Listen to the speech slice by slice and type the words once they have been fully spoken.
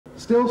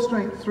Still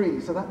strength 3,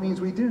 so that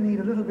means we do need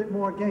a little bit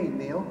more gain,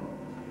 Neil.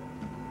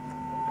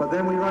 But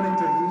then we run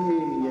into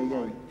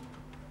yay.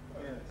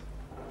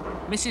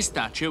 Mrs.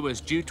 Thatcher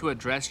was due to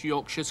address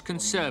Yorkshire's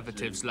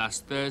Conservatives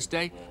last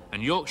Thursday,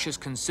 and Yorkshire's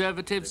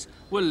Conservatives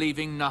were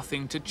leaving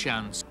nothing to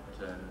chance.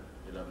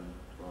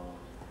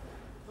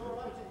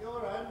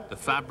 The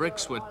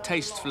fabrics were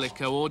tastefully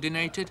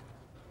coordinated,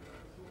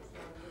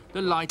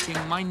 the lighting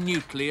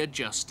minutely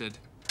adjusted.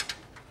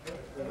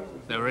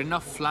 There were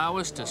enough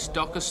flowers to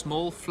stock a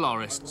small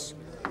florist's.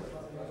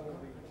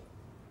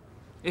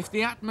 If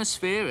the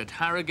atmosphere at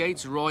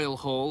Harrogate's Royal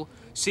Hall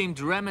seemed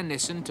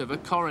reminiscent of a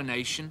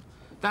coronation,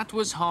 that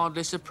was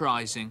hardly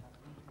surprising.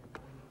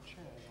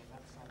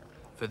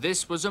 For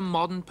this was a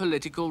modern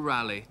political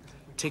rally,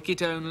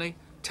 ticket-only,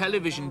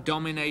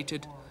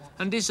 television-dominated,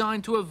 and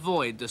designed to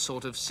avoid the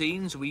sort of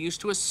scenes we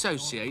used to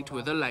associate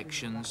with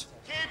elections.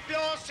 Keep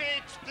your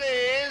seats,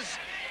 please.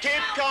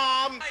 Keep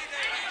calm.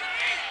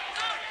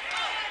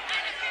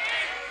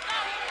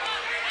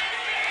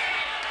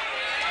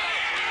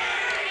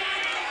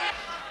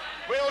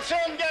 We'll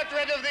soon get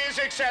rid of these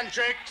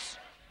eccentrics.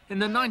 In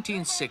the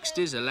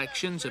 1960s,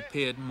 elections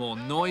appeared more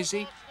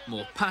noisy,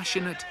 more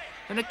passionate,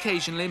 and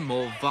occasionally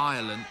more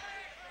violent.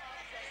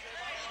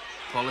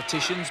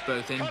 Politicians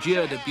both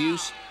endured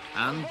abuse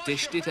and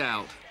dished it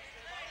out.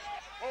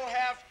 Who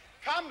have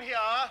come here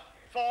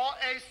for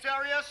a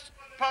serious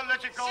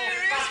political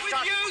discussion. Serious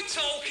with you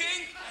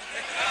talking?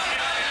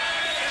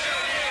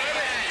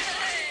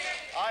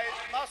 I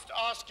must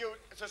ask you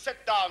to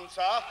sit down,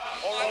 sir,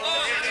 or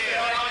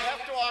I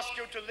have to ask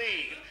you to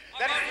leave.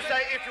 That is to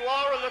say, if you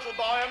are a little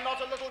boy and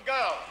not a little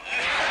girl.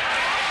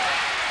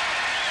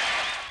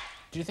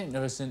 Do you think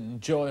they're as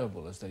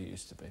enjoyable as they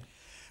used to be?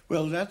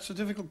 Well, that's a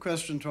difficult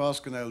question to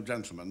ask an old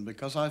gentleman,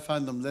 because I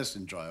find them less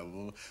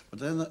enjoyable, but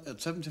then at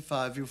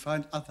 75 you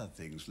find other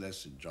things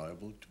less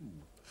enjoyable too.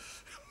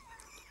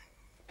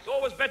 It's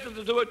always better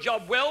to do a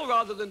job well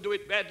rather than do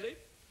it badly.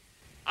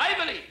 I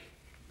believe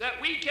that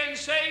we can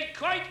say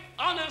quite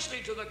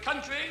honestly to the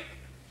country,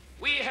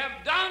 we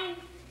have done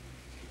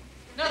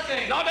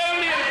nothing. Not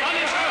only an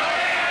honest job.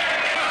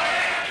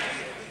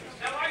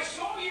 Now, I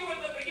saw you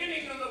at the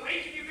beginning of the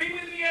week, and you've been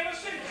with me ever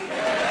since.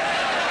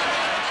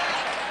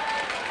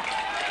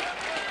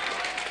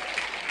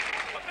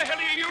 What the hell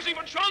are you using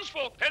for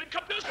transport,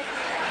 helicopters?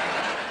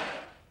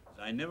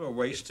 I never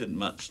wasted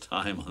much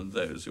time on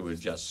those who were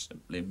just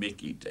simply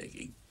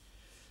Mickey-taking.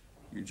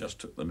 You just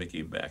took the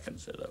Mickey back and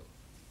said, oh.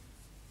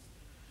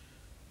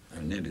 I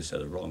nearly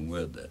said the wrong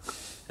word there.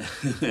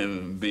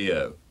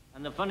 B.O.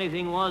 And the funny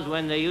thing was,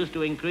 when they used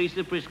to increase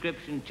the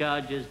prescription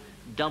charges,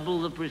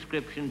 double the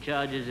prescription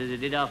charges as they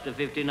did after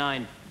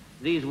 59,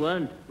 these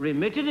weren't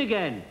remitted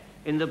again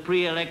in the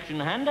pre-election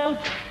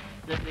handouts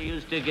that they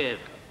used to give.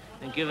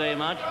 Thank you very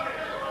much.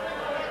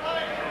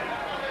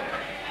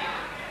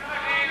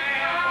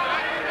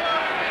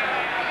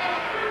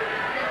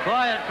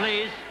 Quiet,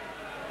 please.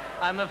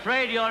 I'm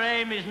afraid your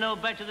aim is no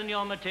better than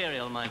your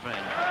material, my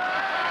friend.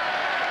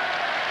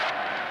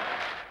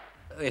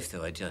 If they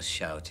were just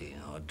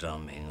shouting or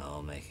drumming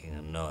or making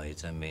a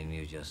noise, I mean,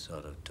 you just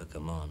sort of took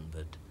them on.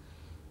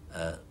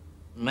 But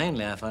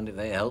mainly I found it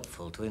very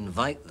helpful to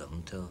invite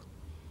them to,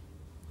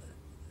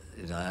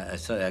 you know,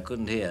 sorry, I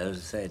couldn't hear,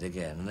 say it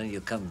again, and then you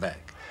come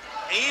back.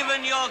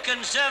 Even your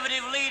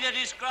Conservative leader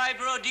described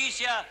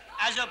Rhodesia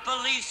as a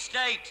police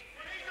state.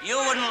 You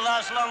wouldn't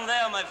last long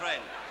there, my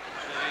friend.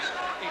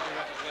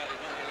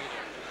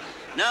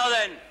 Now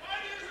then.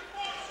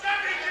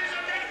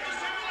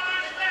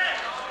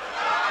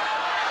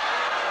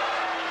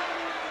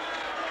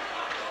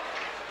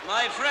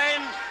 My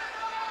friend,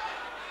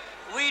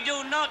 we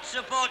do not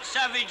support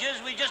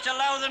savages. We just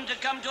allow them to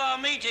come to our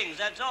meetings,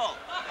 that's all.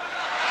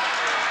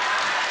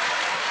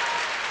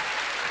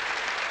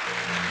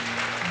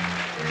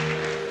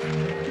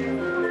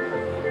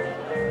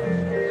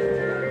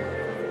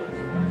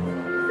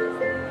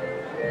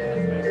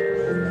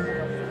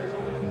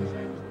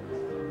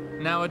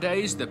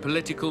 Nowadays, the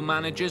political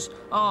managers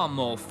are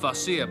more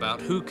fussy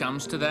about who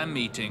comes to their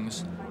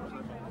meetings.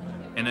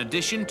 In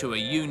addition to a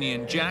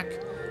Union Jack,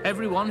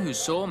 everyone who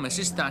saw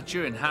Mrs.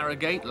 Thatcher in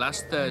Harrogate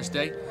last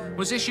Thursday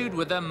was issued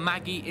with a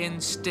Maggie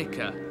Inn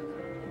sticker.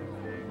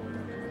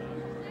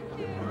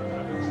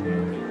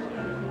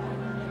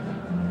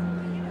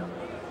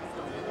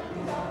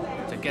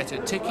 To get a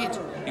ticket,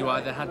 you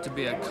either had to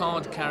be a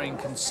card-carrying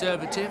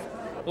Conservative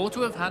or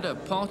to have had a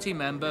party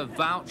member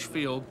vouch for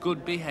your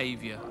good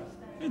behaviour.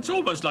 It's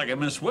almost like a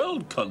Miss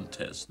World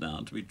contest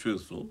now, to be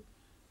truthful.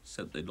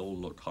 Except they'd all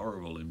look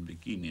horrible in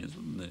bikinis,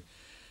 wouldn't they?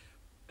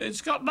 It's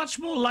got much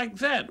more like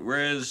that,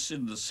 whereas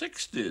in the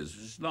 60s, which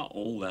is not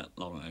all that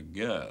long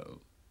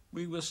ago,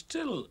 we were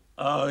still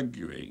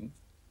arguing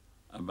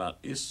about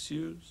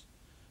issues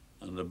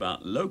and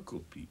about local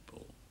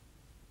people.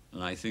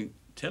 And I think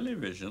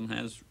television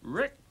has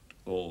wrecked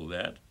all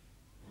that.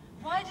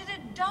 Why did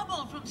it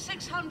double from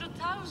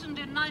 600,000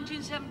 in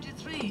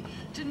 1973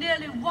 to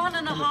nearly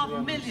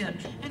 1.5 million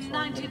in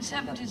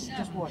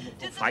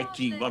 1977?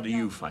 Fighting, what are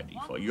you fighting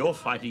for? You're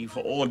fighting for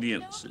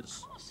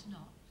audiences. Of course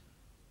not.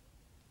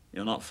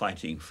 You're not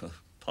fighting for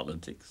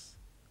politics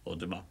or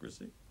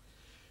democracy.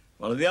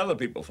 What are the other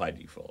people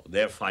fighting for?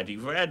 They're fighting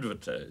for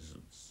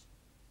advertisements.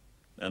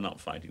 They're not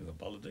fighting for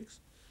politics.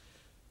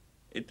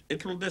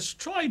 It will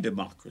destroy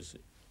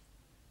democracy.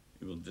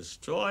 It will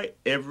destroy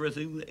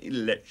everything that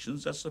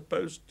elections are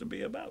supposed to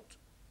be about.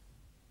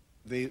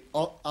 The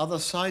other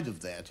side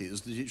of that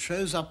is that it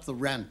shows up the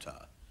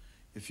ranter.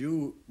 If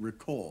you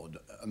record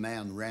a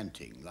man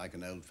ranting like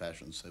an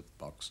old-fashioned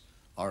soapbox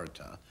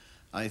orator,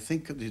 I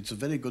think that it's a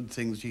very good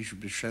thing that he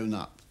should be shown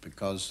up,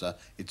 because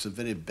it's a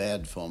very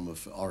bad form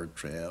of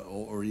oratory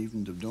or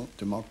even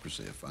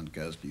democracy, if one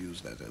cares to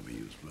use that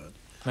overused word.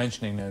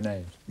 Mentioning no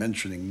names.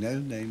 Mentioning no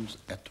names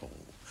at all.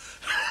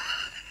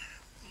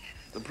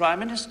 The Prime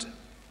Minister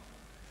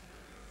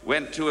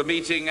went to a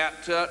meeting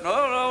at...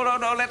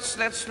 No, let's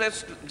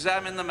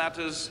examine the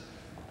matters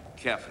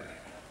carefully.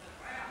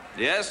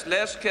 Yes,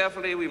 less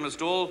carefully. We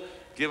must all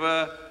give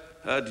her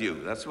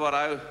due. That's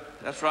right,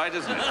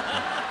 isn't it?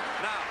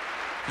 Now...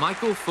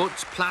 Michael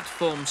Foot's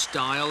platform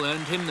style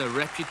earned him the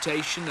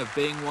reputation of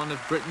being one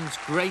of Britain's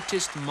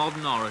greatest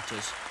modern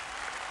orators.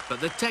 But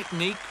the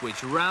technique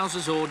which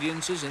rouses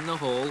audiences in the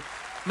hall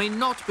may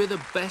not be the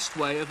best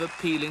way of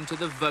appealing to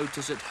the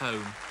voters at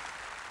home.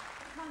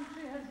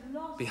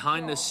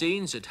 Behind the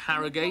scenes at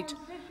Harrogate,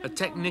 a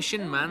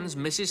technician mans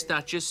Mrs.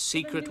 Thatcher's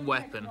secret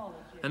weapon,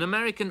 an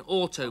American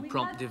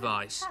auto-prompt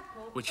device,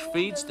 which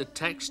feeds the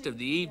text of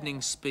the evening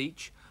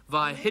speech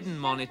via hidden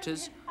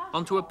monitors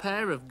onto a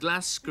pair of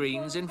glass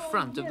screens in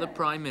front of the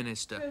Prime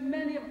Minister.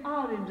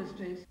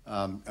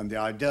 And the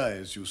idea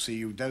is, you see,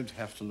 you don't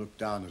have to look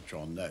down at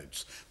your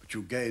notes, but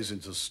you gaze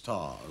into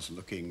stars,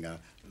 looking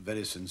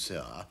very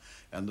sincere,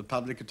 and the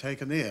public are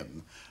taken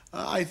in.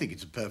 I think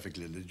it's a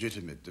perfectly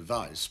legitimate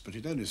device, but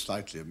it only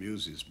slightly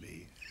amuses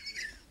me.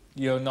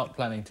 You're not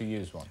planning to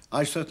use one?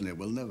 I certainly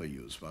will never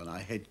use one. I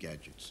hate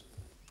gadgets.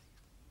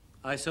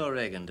 I saw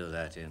Reagan do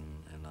that in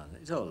London.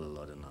 It's all a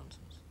lot of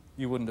nonsense.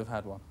 You wouldn't have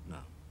had one? No.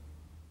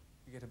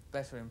 You get a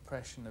better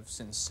impression of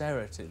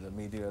sincerity, the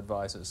media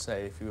advisors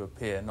say, if you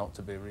appear not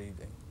to be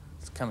reading.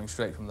 It's coming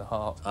straight from the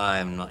heart.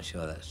 I'm not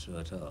sure that's true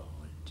at all.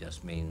 It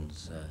just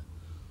means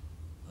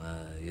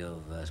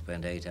you've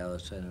spent 8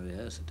 hours trying to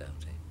rehearse a damn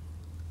thing.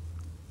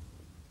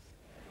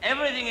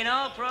 Everything in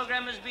our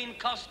programme has been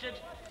costed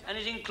and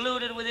is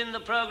included within the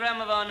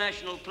programme of our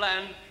national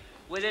plan,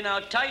 within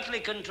our tightly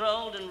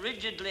controlled and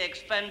rigidly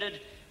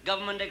expended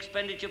government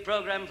expenditure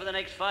programme for the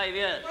next 5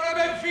 years. What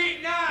about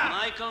Vietnam?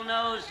 Michael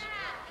knows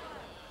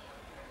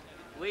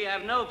we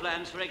have no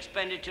plans for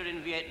expenditure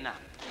in Vietnam.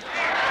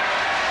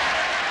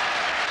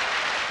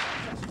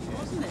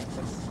 Wasn't it?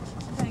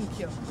 Thank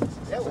you.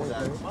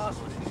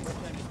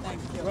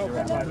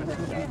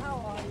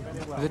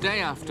 The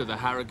day after the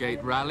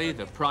Harrogate rally,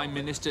 the Prime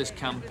Minister's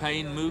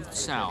campaign moved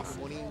south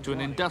to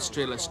an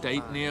industrial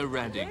estate near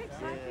Reading.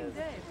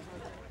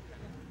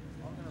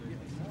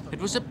 It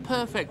was a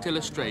perfect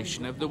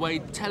illustration of the way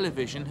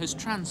television has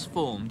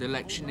transformed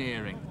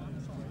electioneering.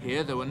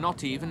 Here there were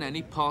not even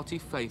any party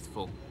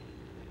faithful.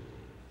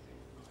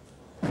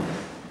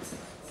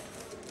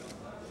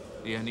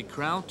 The only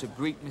crowd to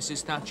greet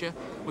Mrs. Thatcher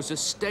was a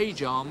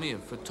stage army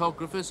of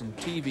photographers and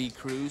TV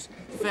crews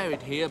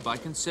ferried here by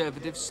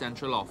Conservative's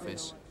central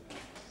office.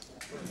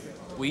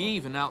 We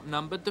even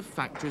outnumbered the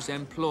factory's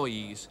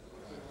employees.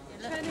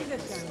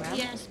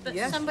 Yes, but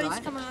somebody's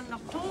come along and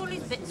knocked all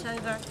his bits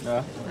over.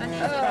 Oh,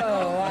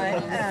 I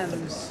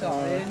am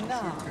sorry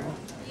now.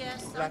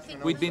 Yes, I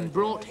think... We'd been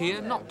brought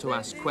here not to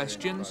ask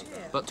questions,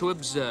 but to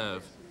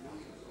observe.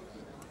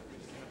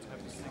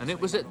 And it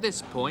was at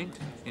this point,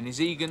 in his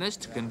eagerness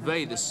to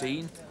convey the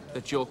scene,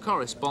 that your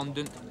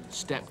correspondent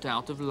stepped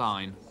out of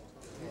line.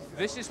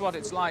 This is what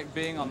it's like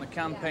being on the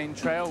campaign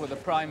trail with the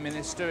Prime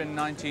Minister in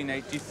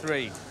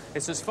 1983.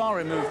 It's as far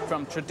removed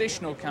from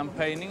traditional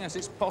campaigning as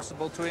it's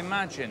possible to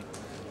imagine.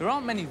 There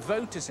aren't many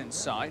voters in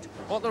sight.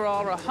 What there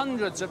are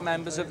hundreds of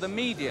members of the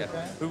media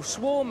who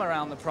swarm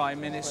around the Prime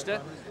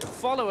Minister,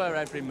 follow her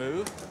every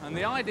move, and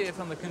the idea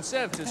from the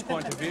Conservatives'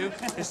 point of view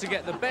is to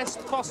get the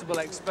best possible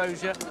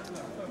exposure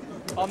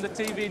on the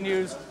TV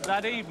news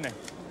that evening.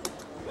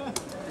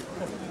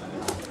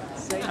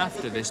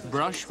 After this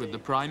brush with the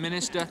Prime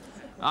Minister,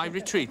 I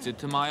retreated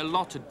to my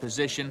allotted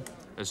position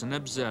as an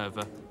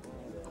observer.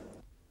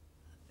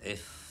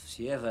 If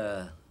she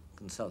ever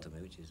consulted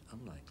me, which is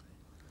unlikely,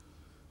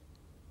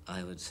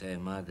 I would say,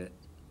 Margaret,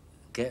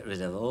 get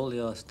rid of all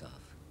your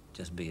stuff.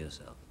 Just be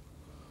yourself.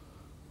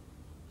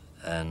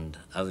 And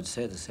I would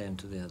say the same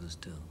to the others,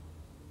 too.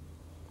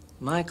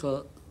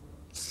 Michael,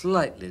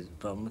 slightly the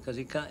problem, because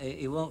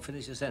he won't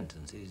finish a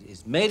sentence.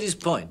 He's made his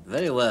point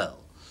very well.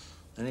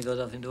 Then he goes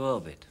off into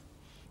orbit.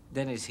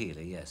 Dennis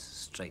Healy, yes,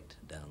 straight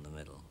down the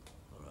middle.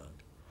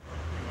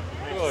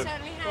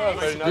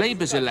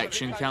 Labour's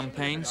election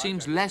campaign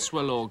seems less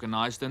well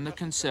organised than the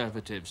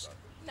Conservatives.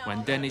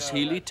 When Dennis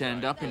Healy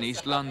turned up in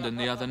East London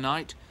the other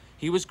night,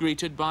 he was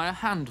greeted by a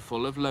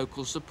handful of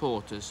local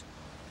supporters.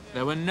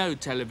 There were no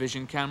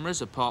television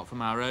cameras apart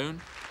from our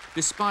own,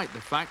 despite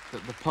the fact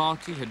that the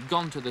party had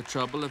gone to the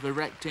trouble of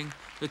erecting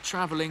the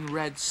travelling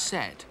red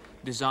set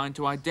designed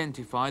to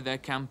identify their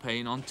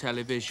campaign on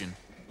television.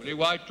 Willie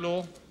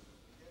Whitelaw,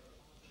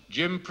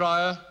 Jim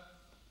Pryor,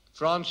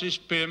 Francis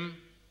Pym,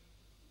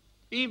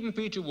 even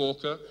Peter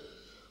Walker,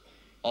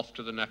 off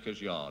to the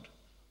knacker's yard.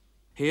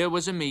 Here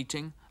was a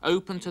meeting,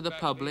 open to the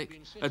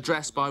public,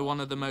 addressed by one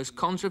of the most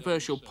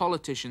controversial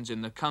politicians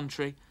in the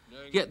country,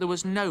 yet there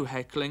was no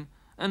heckling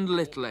and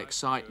little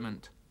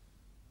excitement.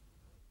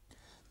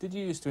 Did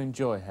you used to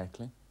enjoy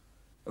heckling?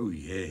 Oh,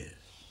 yes.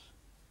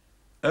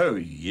 Oh,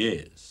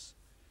 yes.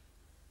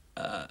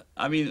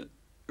 I mean,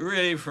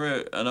 really, for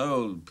an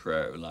old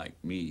pro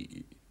like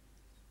me,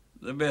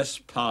 the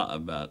best part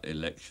about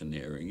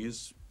electioneering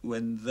is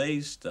when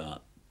they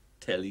start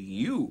telling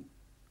you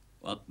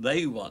what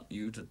they want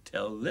you to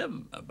tell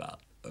them about.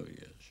 Oh,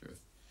 yeah, sure.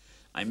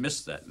 I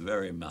miss that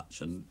very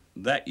much, and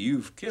that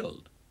you've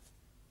killed.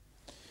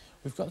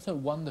 We've got a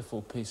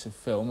wonderful piece of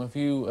film of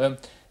you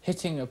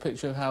hitting a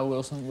picture of Hal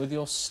Wilson with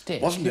your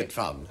stick. Wasn't it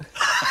fun?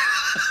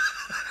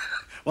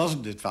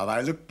 Wasn't it fun?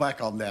 I look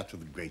back on that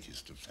with the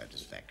greatest of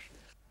satisfaction.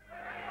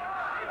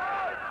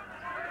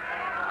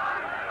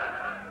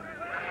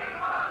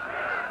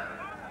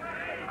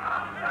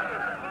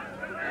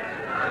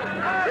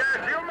 Yes,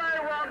 you may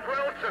want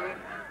Wilson,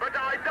 but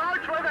I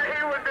doubt whether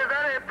he would be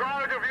very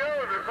proud of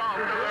you this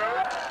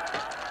afternoon.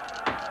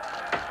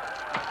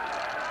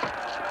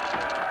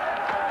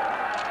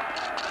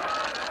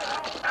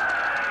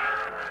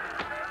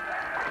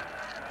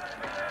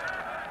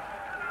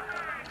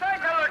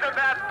 Take a look at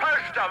that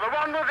poster, the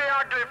one with the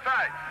ugly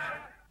face.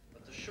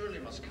 But there surely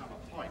must come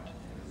a point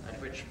at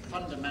which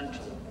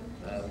fundamental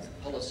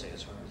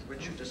policies with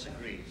which you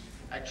disagree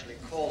actually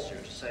cause you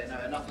to say, no,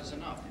 enough is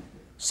enough.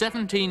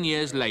 17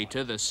 years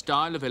later, the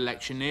style of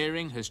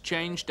electioneering has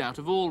changed out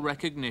of all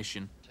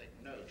recognition.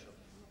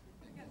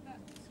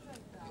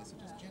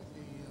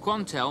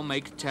 Quantel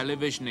make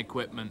television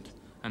equipment,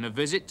 and a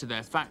visit to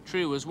their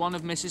factory was one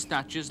of Mrs.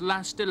 Thatcher's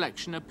last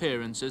election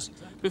appearances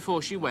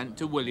before she went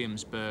to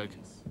Williamsburg.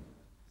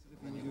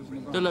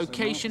 The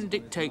location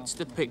dictates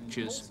the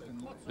pictures.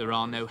 There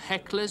are no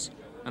hecklers,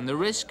 and the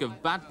risk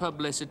of bad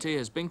publicity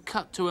has been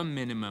cut to a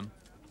minimum.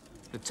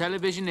 The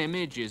television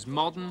image is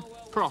modern,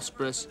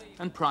 prosperous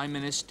and prime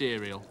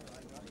ministerial.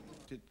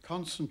 It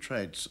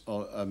concentrates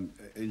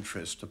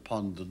interest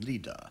upon the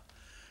leader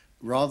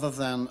rather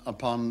than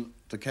upon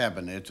the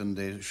cabinet and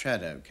the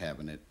shadow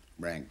cabinet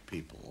rank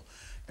people.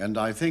 And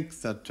I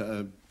think that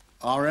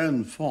our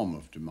own form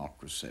of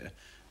democracy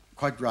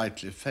quite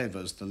rightly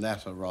favours the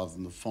latter rather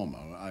than the former.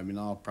 I mean,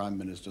 our prime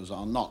ministers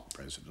are not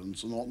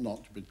presidents and ought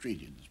not to be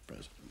treated as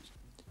presidents.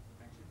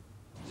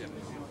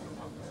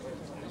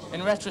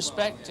 In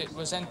retrospect, it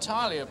was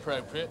entirely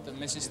appropriate that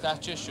Mrs.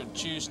 Thatcher should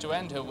choose to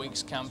end her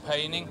week's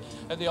campaigning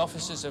at the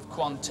offices of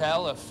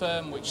Quantel, a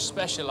firm which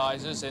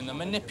specialises in the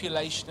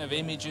manipulation of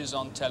images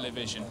on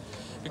television,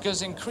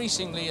 because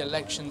increasingly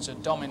elections are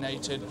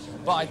dominated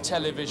by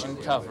television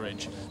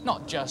coverage.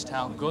 Not just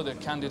how good a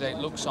candidate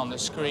looks on the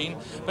screen,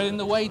 but in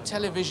the way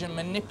television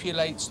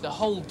manipulates the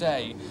whole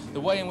day,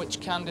 the way in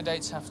which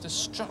candidates have to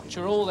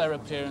structure all their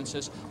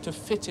appearances to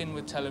fit in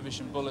with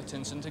television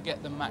bulletins and to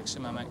get the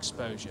maximum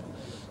exposure.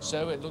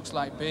 So it looks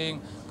like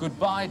being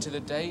goodbye to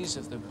the days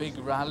of the big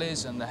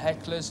rallies and the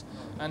hecklers,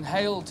 and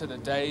hail to the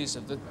days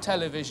of the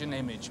television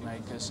image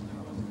makers.